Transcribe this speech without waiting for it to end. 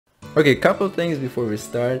Okay, couple things before we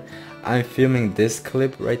start. I'm filming this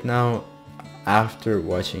clip right now after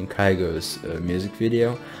watching Kygo's music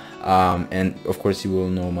video, and of course you will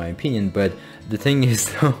know my opinion. But the thing is,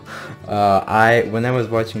 though, when I was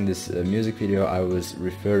watching this music video, I was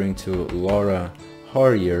referring to Laura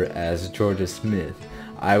Harrier as Georgia Smith.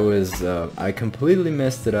 I completely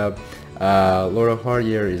messed it up. Laura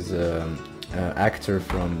Harrier is an actor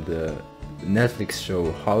from the Netflix show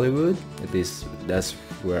Hollywood. At least that's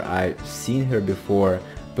where I've seen her before,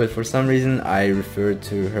 but for some reason I referred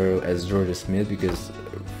to her as Georgia Smith because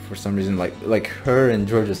for some reason like her and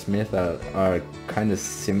Georgia Smith are kind of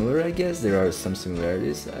similar. I guess there are some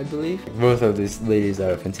similarities, I believe. Both of these ladies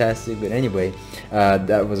are fantastic, but anyway,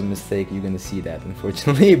 that was a mistake. You're gonna see that,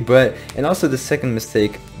 unfortunately. But and also the second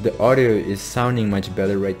mistake, the audio is sounding much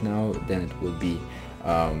better right now than it will be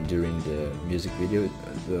during the music video.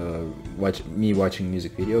 Me watching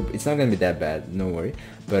music video, it's not gonna be that bad, no worry.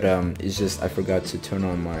 But it's just I forgot to turn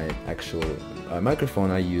on my actual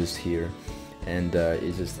microphone I used here, and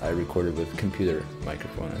it's just I recorded with computer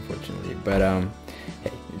microphone, unfortunately. But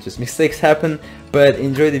hey, just mistakes happen. But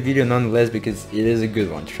enjoy the video nonetheless, because it is a good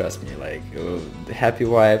one, trust me. Like happy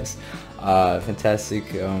vibes, fantastic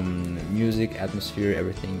music, atmosphere,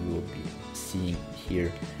 everything we will be seeing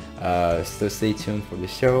here. So stay tuned for the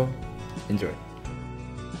show. Enjoy.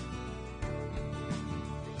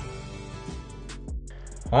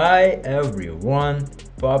 Hi everyone,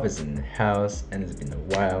 Bob is in the house, and it's been a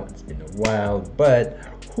while, but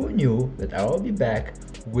who knew that I will be back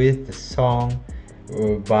with the song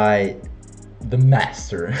by the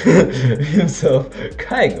master himself,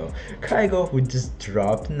 Kygo, who just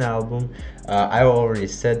dropped an album. I already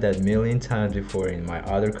said that a million times before in my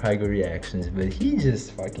other Kygo reactions, but he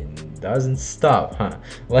just fucking doesn't stop, huh?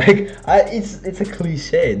 Like, it's a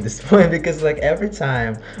cliche at this point, because like every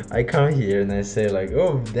time I come here and I say like,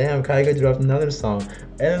 oh damn, Kygo dropped another song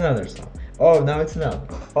and another song. Oh, now it's an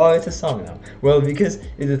album. Oh, it's a song now. Well, because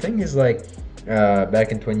the thing is like,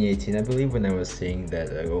 back in 2018, I believe, when I was saying that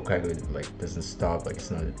Kygo like doesn't stop, like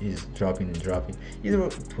he's dropping and dropping, either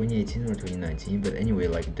 2018 or 2019. But anyway,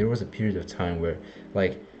 like there was a period of time where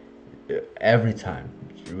like every time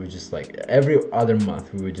we would just like every other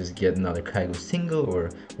month we would just get another Kygo single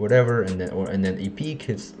or whatever, and then EP,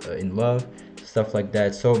 Kids in Love, stuff like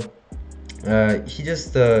that. So he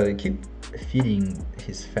just keep feeding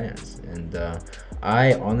his fans, and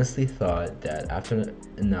I honestly thought that after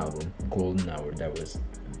an album, Golden Hour, that was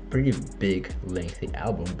pretty big, lengthy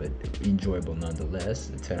album, but enjoyable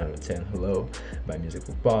nonetheless. 10 out of 10. Hello, by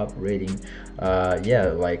Musical Pop rating.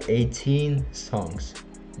 Yeah, like 18 songs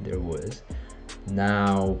there was.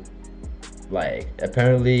 Now, like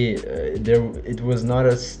apparently it was not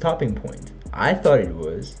a stopping point. I thought it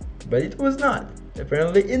was, but it was not.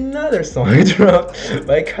 Apparently another song dropped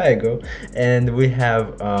by Kygo, and we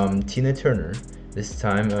have Tina Turner this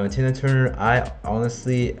time. Tina Turner, I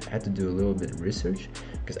honestly had to do a little bit of research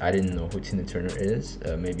because I didn't know who Tina Turner is.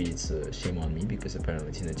 Maybe it's shame on me, because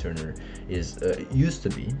apparently Tina Turner is used to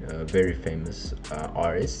be a very famous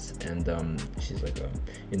artist, and she's like a,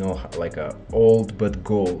 you know, like a old but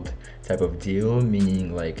gold type of deal,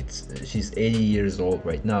 meaning like she's 80 years old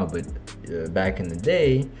right now, but back in the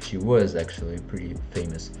day she was actually a pretty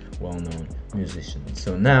famous, well-known musician.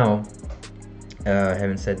 So now,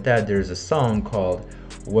 having said that, there's a song called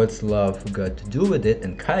What's Love Got to Do With It,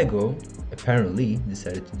 and Kygo apparently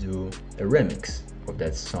decided to do a remix of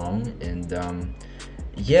that song. And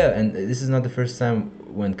yeah, and this is not the first time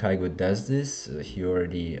when Kygo does this. He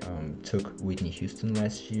already took Whitney Houston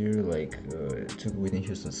last year, like took Whitney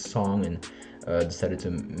Houston's song and decided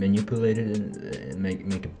to manipulate it and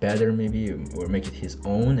make it better, maybe, or make it his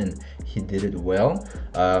own, and he did it well.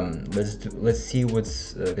 Let's see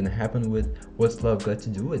what's gonna happen with What's Love Got to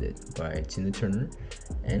Do With It by Tina Turner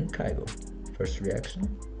and Kygo. First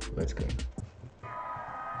reaction, let's go.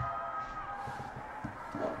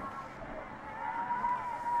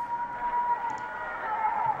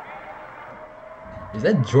 Is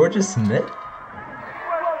that Georgia Smith?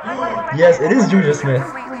 Yes, it is Georgia Smith.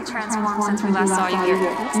 Completely transformed since we last saw you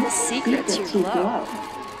here. What's the secret to your glow?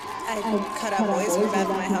 I cut out boys for bad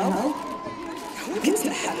for my health. Who gets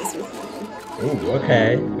the hottest one? Oh,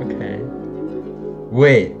 okay, okay.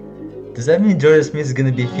 Wait, does that mean Georgia Smith is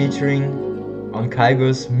gonna be featuring on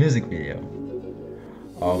Kygo's music video?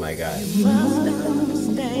 Oh my god.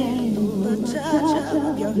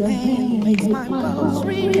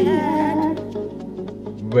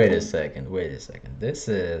 Wait a second. This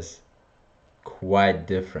is quite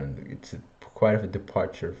different. It's quite a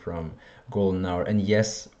departure from Golden Hour. And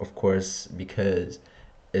yes, of course, because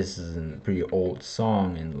this is a pretty old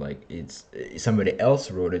song, and like it's somebody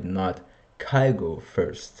else wrote it, not Kygo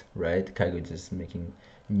first, right? Kygo just making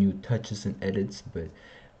new touches and edits, but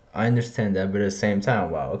I understand that. But at the same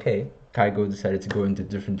time, wow, okay, Kygo decided to go into a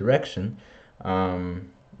different direction.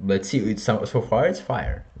 Let's see. It's so far it's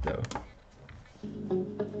fire though.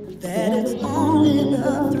 That it's only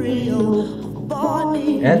the thrill of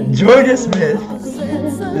body. And Georgia Smith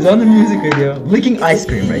is on the music video licking ice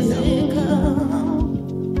cream right now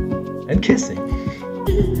and kissing.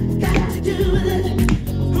 Got to do with it.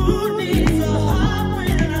 Who needs a heart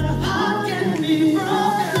when a heart can be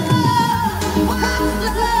broken? What's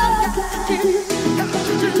love got to do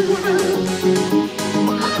with it?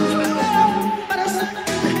 What's love but a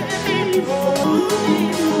second-hand hero? Who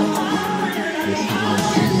needs a heart when a heart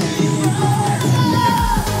can be broken? What's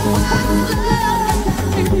love got to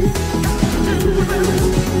do with it?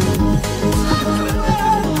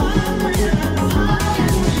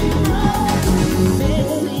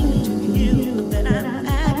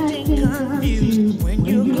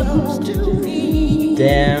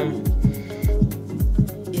 Damn.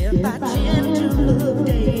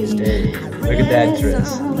 Hey, look at that dress.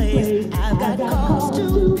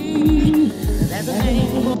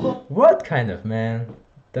 What kind of man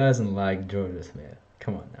doesn't like Georgia Smith?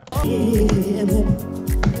 Come on now.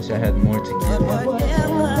 Wish I had more to give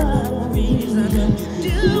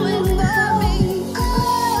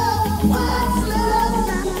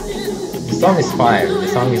The song is fire. The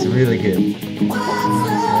song is really good.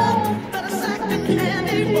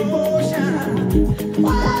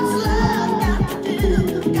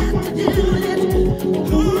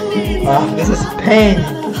 This is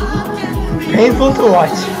painful to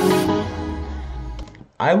watch.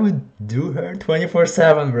 I would do her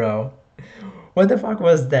 24/7, bro. What the fuck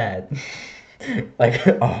was that? Like,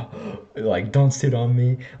 oh, like don't sit on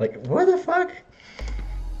me. Like, what the fuck?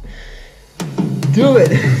 Do it.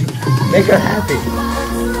 Make her happy.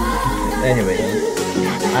 Anyway,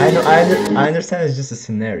 I understand it's just a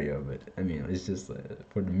scenario, but I mean it's just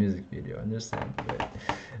for the music video. I understand, but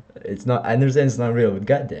it's not. I understand it's not real, but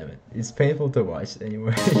god damn it, it's painful to watch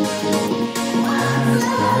anyway.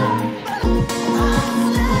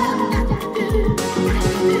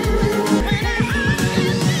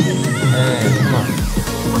 Hey, come on.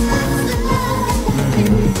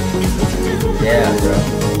 Yeah, bro.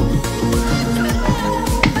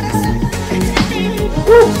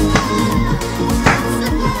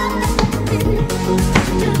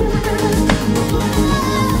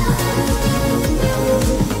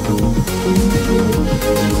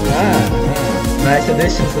 Nice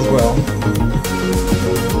additions as well.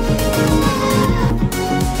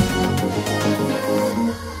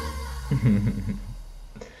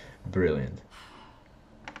 Brilliant.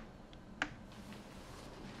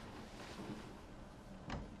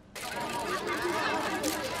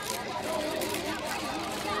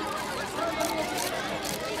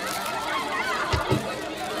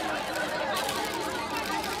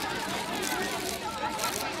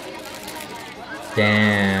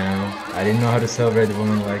 Damn, I didn't know how to celebrate a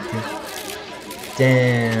woman like you.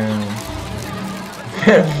 Damn.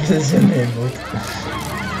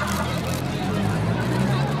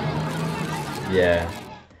 Yeah,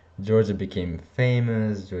 Georgia became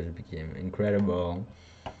famous. Georgia became incredible.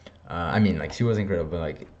 I mean, like she was incredible, but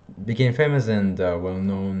like became famous and well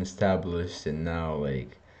known, established, and now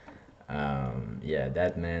like, yeah,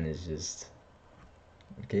 that man is just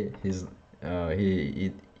okay.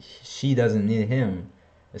 She doesn't need him,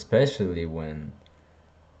 especially when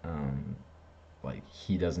like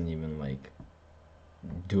he doesn't even like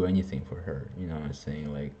do anything for her, you know what I'm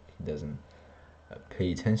saying? Like he doesn't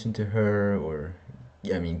pay attention to her, or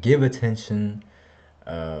yeah, I mean give attention,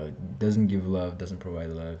 doesn't give love, doesn't provide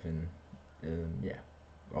love, and yeah,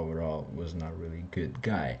 overall was not really good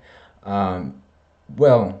guy.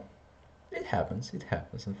 Well, it happens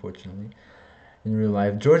unfortunately in real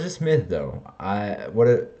life. Georgia Smith though, what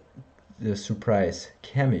a the surprise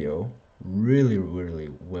cameo, really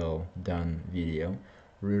well done video,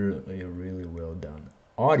 really well done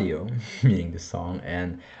audio, meaning the song,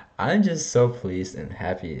 and I'm just so pleased and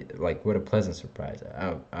happy. Like what a pleasant surprise.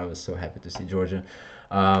 I was so happy to see Georgia.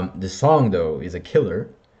 The song though is a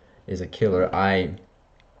killer, I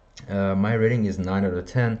my rating is 9 out of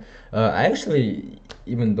 10. I actually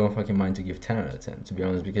even don't fucking mind to give 10 out of 10, to be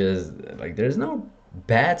honest, because like there's no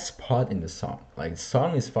bad spot in the song. Like the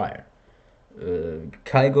song is fire.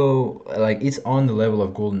 Kygo, like it's on the level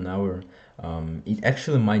of Golden Hour. It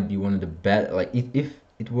actually might be one of the best. Like if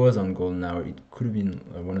it was on Golden Hour, it could have been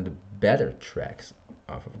one of the better tracks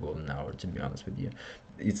off of Golden Hour. To be honest with you,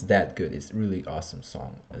 it's that good. It's really awesome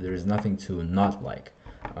song. There is nothing to not like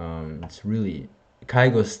It's really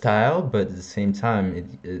Kygo style, but at the same time,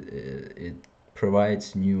 it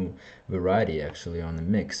provides new variety actually on the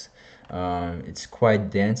mix. It's quite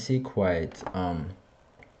dancey, quite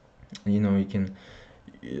you can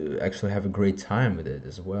actually have a great time with it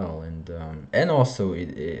as well, and also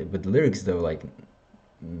with lyrics though, like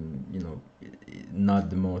not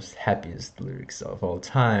the most happiest lyrics of all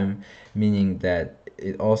time, meaning that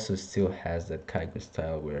it also still has that Kygo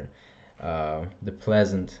style where the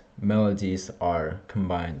pleasant melodies are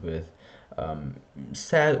combined with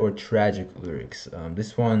sad or tragic lyrics.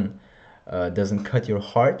 This one doesn't cut your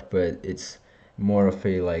heart, but it's more of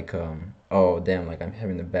a like, oh damn, like I'm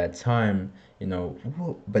having a bad time,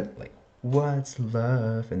 but like, what's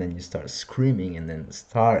love? And then you start screaming and then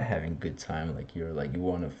start having good time. Like you're like, you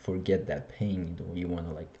want to forget that pain, you want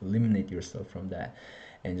to like eliminate yourself from that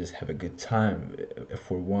and just have a good time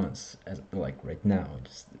for once, as like right now.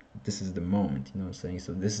 Just this is the moment, you know what I'm saying?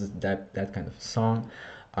 So this is that kind of song.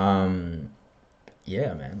 Um,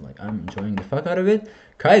 yeah, man, like I'm enjoying the fuck out of it.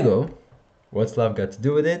 Kygo, what's love got to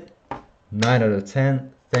do with it? 9 out of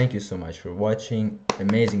 10. Thank you so much for watching.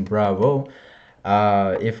 Amazing, bravo.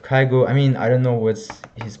 If Kygo, I mean, I don't know what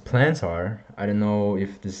his plans are. I don't know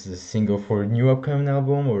if this is a single for a new upcoming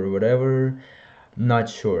album or whatever. Not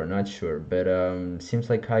sure, not sure. But seems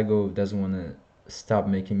like Kygo doesn't want to stop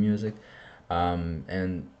making music.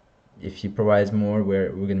 And if he provides more, we're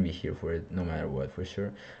gonna be here for it, no matter what, for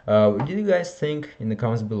sure. What do you guys think in the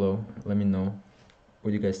comments below? Let me know.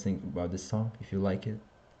 What do you guys think about this song? If you like it,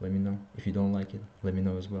 let me know. If you don't like it, let me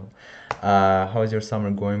know as well. How's your summer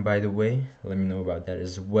going, by the way? Let me know about that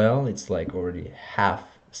as well. It's like already half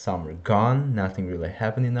summer gone. Nothing really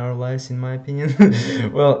happened in our lives, in my opinion.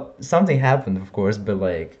 Well, something happened, of course, but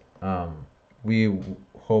like we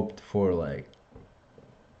hoped for like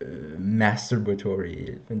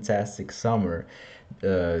masturbatory, fantastic summer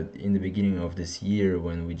in the beginning of this year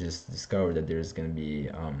when we just discovered that there's gonna be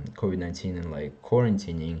COVID-19 and like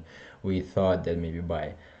quarantining. We thought that maybe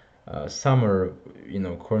by summer,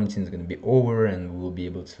 quarantine is gonna be over and we'll be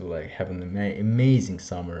able to like have an amazing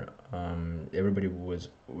summer. Everybody was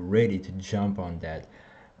ready to jump on that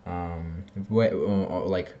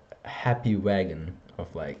like happy wagon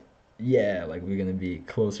of like, yeah, like we're gonna be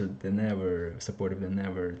closer than ever, supportive than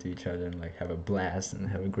ever to each other, and like have a blast and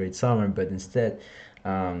have a great summer. But instead,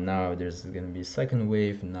 now there's gonna be a second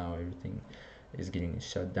wave, and now everything is getting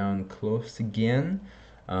shut down, closed again,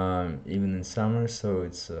 even in summer. So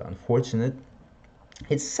it's unfortunate.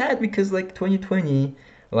 It's sad because like 2020,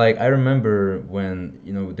 like I remember when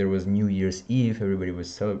there was New Year's Eve, when everybody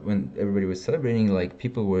was celebrating, like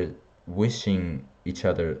people were wishing each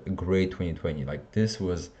other a great 2020. Like this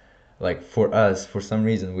was like for us, for some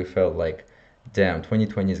reason we felt like, damn,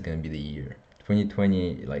 2020 is gonna be the year.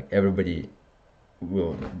 2020, like everybody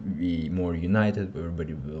will be more united,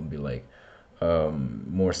 everybody will be like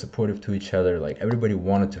more supportive to each other. Like everybody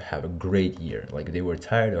wanted to have a great year. Like they were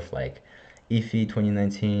tired of like iffy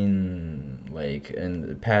 2019, like in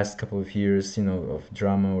the past couple of years, of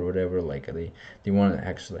drama or whatever. Like they want to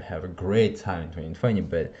actually have a great time in 2020,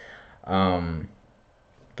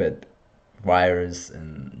 but virus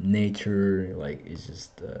and nature, like it's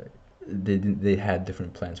just they had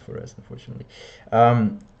different plans for us, unfortunately.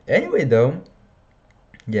 Anyway, though,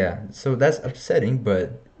 yeah, so that's upsetting,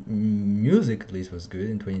 but music at least was good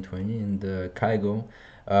in 2020, and Kygo,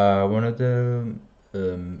 one of the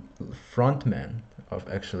frontmen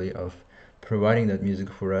of providing that music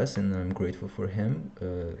for us, and I'm grateful for him.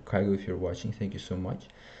 Kygo, if you're watching, thank you so much.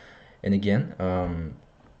 And again,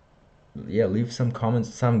 yeah, leave some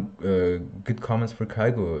comments, some good comments for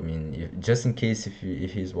Kygo. I mean, just in case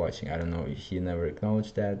if he's watching, I don't know, he never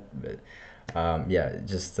acknowledged that, but yeah,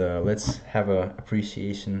 just let's have a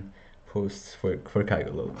appreciation posts for Kygo a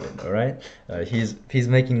little bit. All right, he's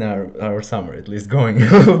making our summer at least going a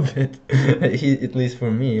little bit. At least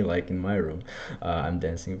for me, like in my room, I'm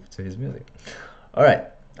dancing to his music. All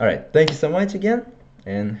right. Thank you so much again,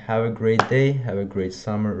 and have a great day. Have a great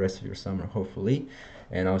summer, rest of your summer, hopefully.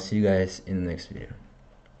 And I'll see you guys in the next video.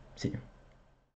 See you.